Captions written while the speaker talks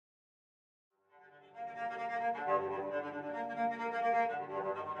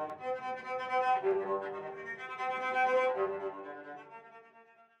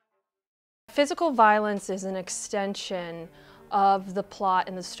Physical violence is an extension of the plot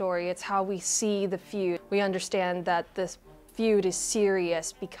in the story. It's how we see the feud. We understand that this feud is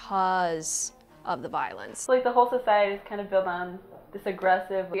serious because of the violence. Like the whole society is kind of built on this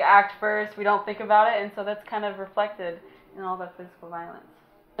aggressive, we act first, we don't think about it, and so that's kind of reflected in all the physical violence.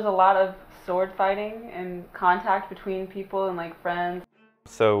 There's a lot of sword fighting and contact between people and like friends.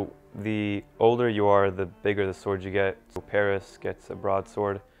 So the older you are, the bigger the sword you get. So Paris gets a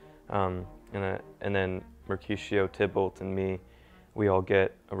broadsword, and then Mercutio, Tybalt, and me, we all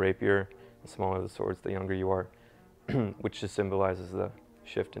get a rapier. The smaller the swords, the younger you are, which just symbolizes the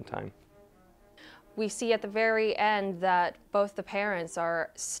shift in time. We see at the very end that both the parents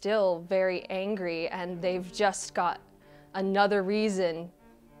are still very angry, and they've just got another reason,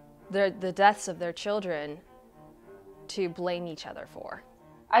 the deaths of their children, to blame each other for.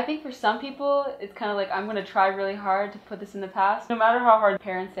 I think for some people, it's kind of like, I'm going to try really hard to put this in the past. No matter how hard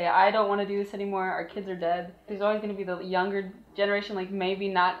parents say, I don't want to do this anymore, our kids are dead, there's always going to be the younger generation, like maybe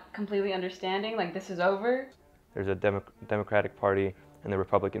not completely understanding, like this is over. There's a Democratic Party and the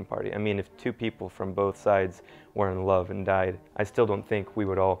Republican Party. I mean, if two people from both sides were in love and died, I still don't think we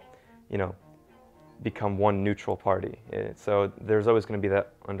would all, become one neutral party. So there's always going to be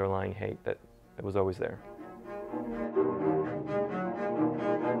that underlying hate that was always there.